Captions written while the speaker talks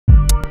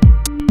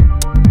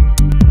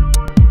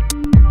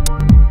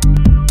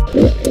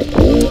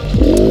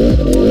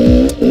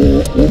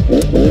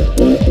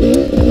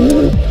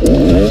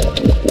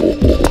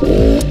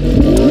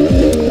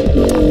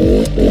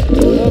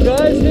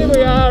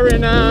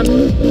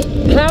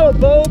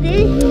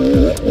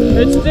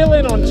It's still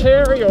in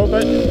Ontario,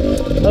 but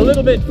a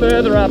little bit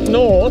further up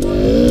north.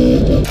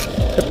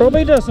 It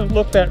probably doesn't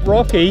look that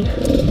rocky,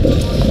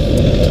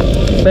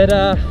 but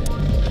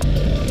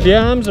the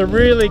arms are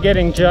really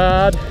getting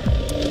jarred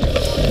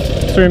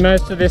through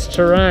most of this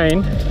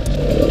terrain.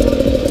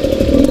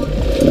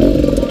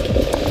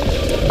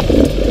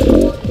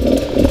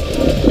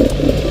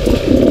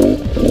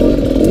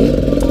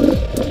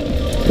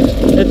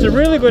 It's a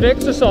really good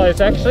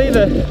exercise actually.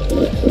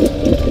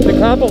 The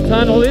carpal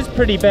tunnel is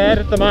pretty bad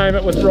at the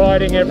moment with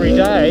riding every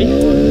day.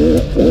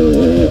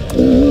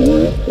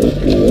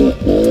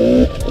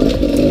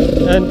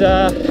 And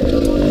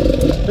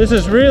this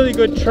is really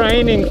good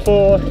training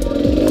for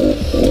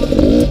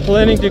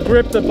learning to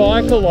grip the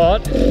bike a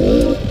lot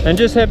and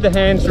just have the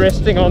hands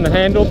resting on the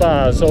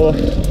handlebars, or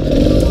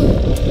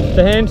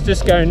the hands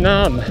just go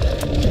numb.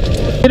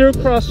 Hit a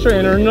cross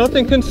trainer and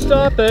nothing can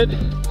stop it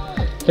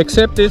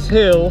except this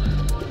hill.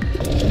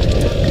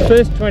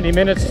 First 20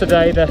 minutes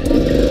today the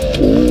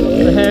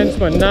hands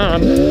were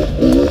numb,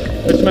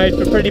 which made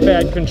for pretty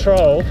bad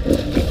control.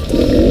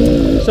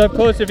 So of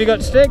course if you've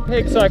got Steg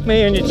Pegz like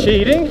me and you're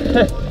cheating,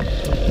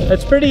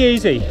 it's pretty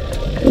easy.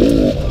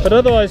 But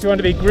otherwise you want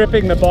to be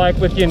gripping the bike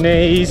with your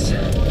knees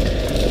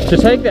to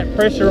take that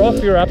pressure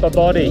off your upper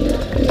body.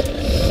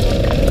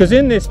 Because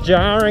in this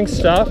jarring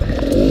stuff,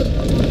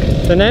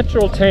 the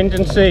natural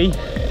tendency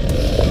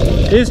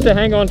is to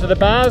hang on to the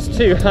bars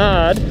too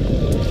hard.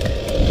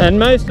 And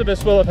most of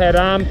us will have had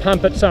arm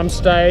pump at some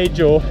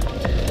stage, or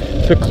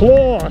the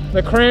claw,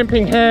 the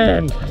cramping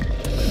hand.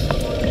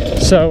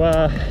 So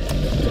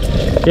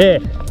yeah,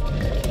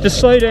 just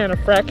slow down a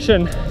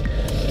fraction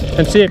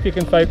and see if you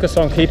can focus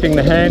on keeping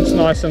the hands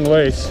nice and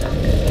loose.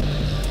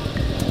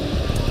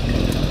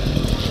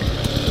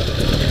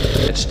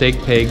 Steg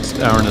Pegz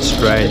are an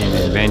Australian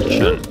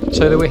invention,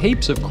 so there were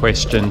heaps of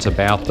questions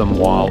about them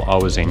while I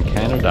was in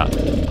Canada.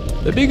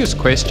 The biggest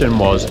question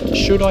was,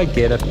 should I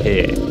get a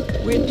pair?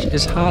 Which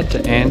is hard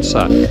to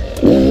answer.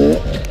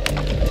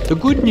 The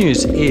good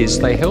news is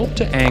they help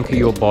to anchor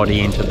your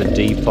body into the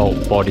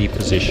default body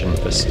position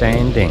for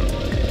standing.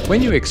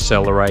 When you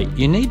accelerate,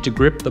 you need to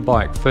grip the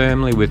bike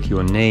firmly with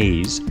your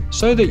knees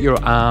so that your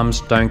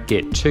arms don't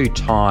get too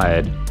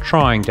tired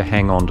trying to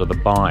hang on to the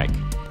bike.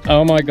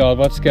 Oh my god,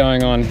 what's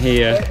going on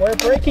here? We're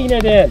breaking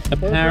it in.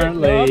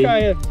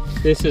 Apparently,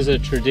 this is a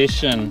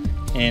tradition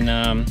in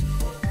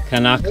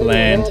Canuck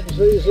land.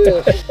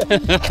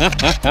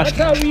 That's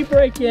how we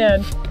break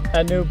in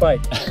a new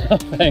bike.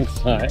 Thanks,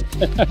 mate.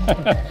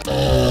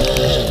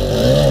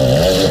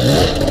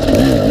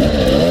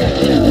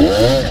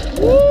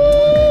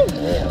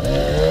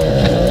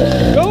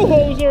 Go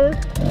hoser!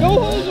 Go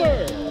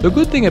hoser! The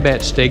good thing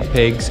about Steg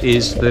Pegz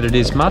is that it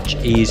is much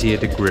easier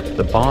to grip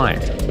the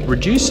bike,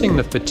 reducing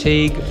the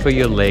fatigue for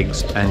your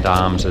legs and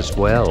arms as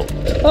well.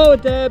 Oh,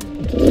 Dad!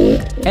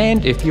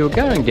 And if you're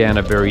going down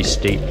a very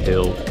steep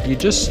hill, you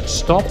just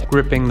stop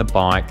gripping the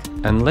bike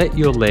and let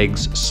your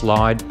legs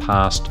slide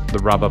past the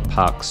rubber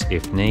pucks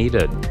if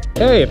needed.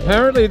 Hey,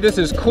 apparently this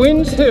is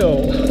Quinn's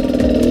Hill.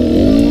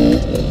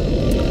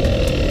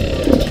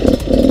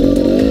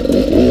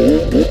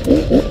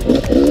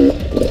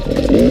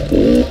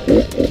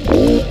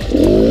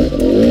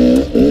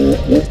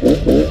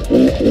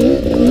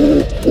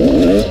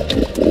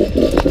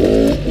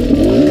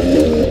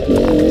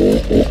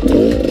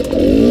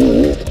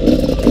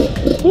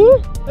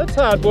 Woo, that's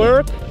hard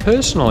work.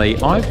 Personally,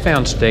 I've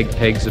found Steg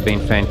Pegz have been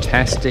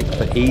fantastic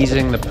for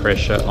easing the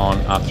pressure on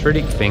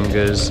arthritic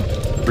fingers,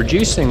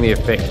 reducing the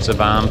effects of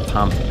arm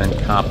pump and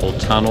carpal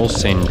tunnel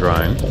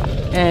syndrome,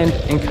 and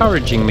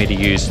encouraging me to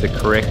use the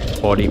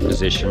correct body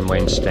position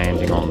when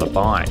standing on the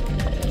bike.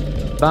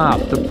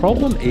 But the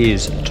problem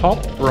is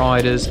top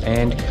riders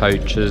and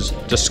coaches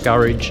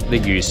discourage the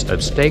use of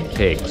Steg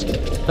Pegz.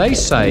 They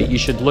say you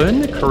should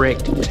learn the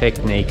correct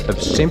technique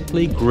of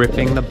simply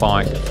gripping the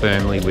bike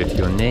firmly with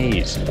your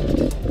knees.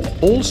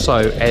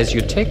 Also, as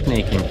your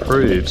technique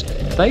improves,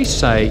 they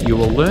say you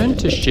will learn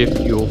to shift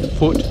your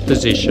foot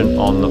position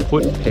on the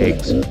foot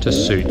pegs to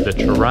suit the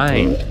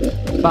terrain.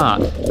 But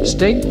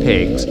Steg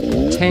Pegz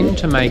tend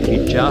to make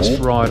you just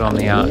ride on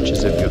the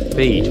arches of your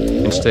feet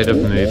instead of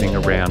moving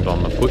around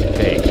on the foot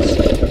pegs.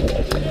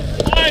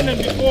 Behind them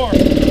before.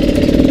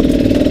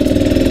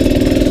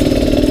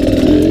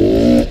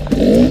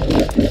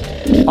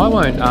 I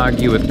won't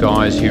argue with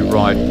guys who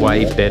ride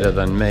way better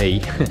than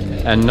me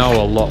and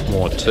know a lot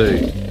more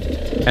too.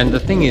 And the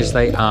thing is,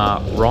 they are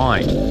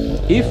right.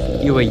 If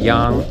you are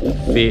young,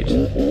 fit,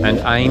 and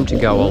aim to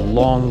go a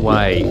long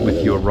way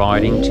with your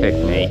riding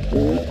technique,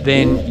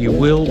 then you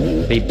will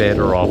be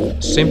better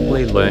off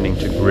simply learning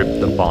to grip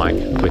the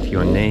bike with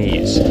your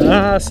knees.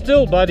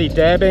 Still buddy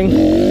dabbing.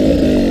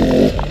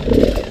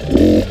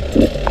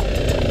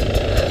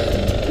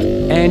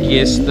 And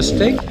yes, the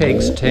Steg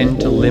Pegz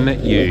tend to limit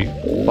you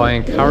by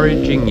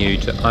encouraging you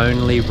to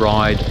only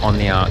ride on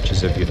the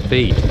arches of your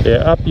feet.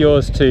 Yeah, up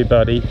yours too,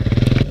 buddy.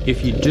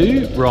 If you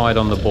do ride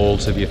on the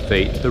balls of your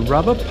feet, the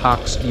rubber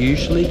pucks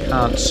usually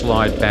can't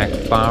slide back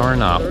far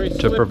enough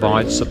to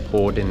provide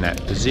support in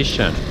that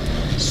position.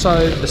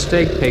 So the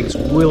Steg Pegz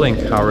will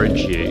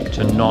encourage you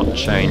to not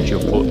change your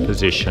foot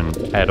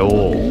position at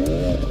all.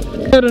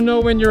 How to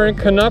know when you're in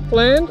Canuck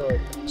land?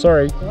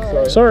 Sorry.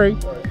 Sorry.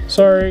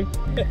 Sorry.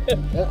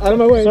 Out of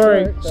my way.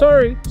 Sorry.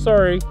 Sorry.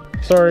 Sorry.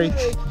 Sorry.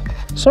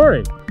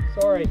 Sorry.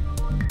 Sorry.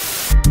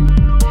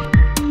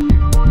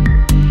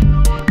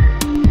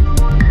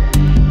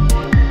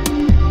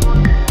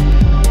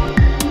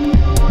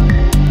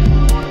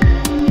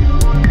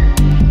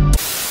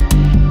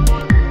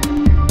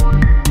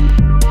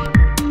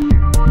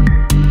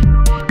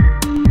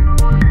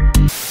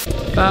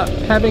 But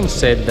having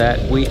said that,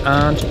 we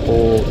aren't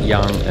all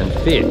young and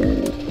fit,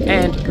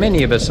 and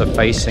many of us are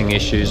facing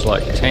issues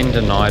like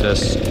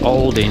tendinitis,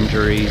 old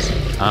injuries,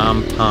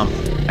 arm pump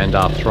and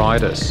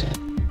arthritis.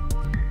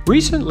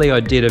 Recently I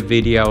did a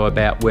video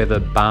about whether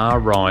bar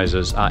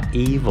risers are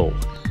evil,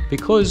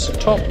 because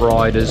top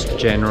riders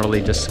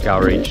generally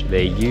discourage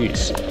their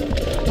use.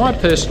 My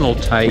personal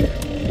take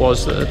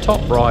was that the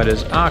top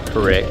riders are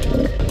correct,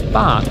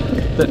 but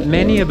that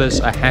many of us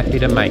are happy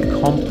to make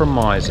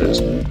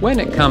compromises when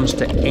it comes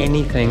to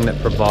anything that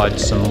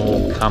provides some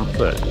more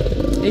comfort,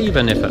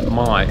 even if it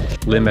might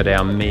limit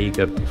our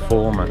meagre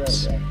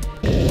performance.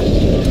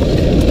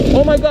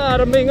 Oh my God,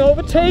 I'm being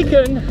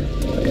overtaken.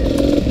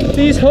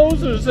 These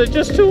hoses are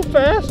just too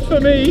fast for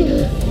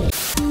me.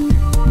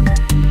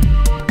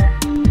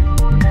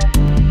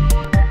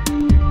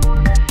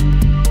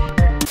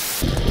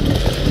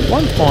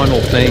 One final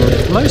thing,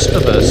 most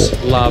of us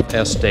love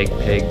our Steg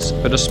Pegz,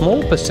 but a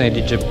small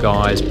percentage of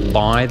guys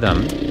buy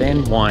them,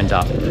 then wind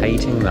up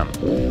hating them.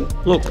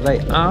 Look,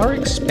 they are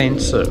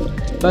expensive,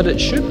 but it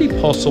should be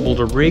possible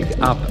to rig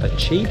up a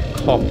cheap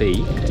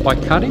copy by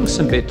cutting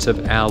some bits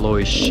of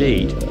alloy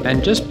sheet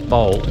and just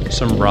bolt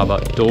some rubber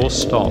door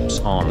stops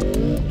on.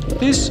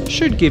 This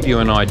should give you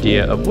an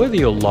idea of whether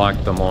you'll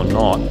like them or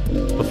not,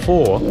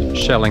 before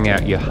shelling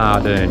out your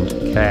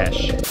hard-earned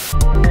cash.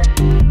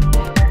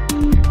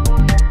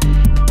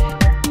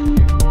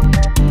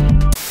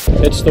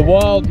 It's the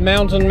wild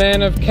mountain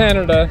man of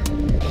Canada.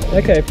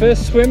 Okay,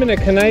 first swim in a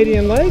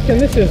Canadian lake, and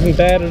this isn't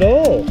bad at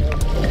all.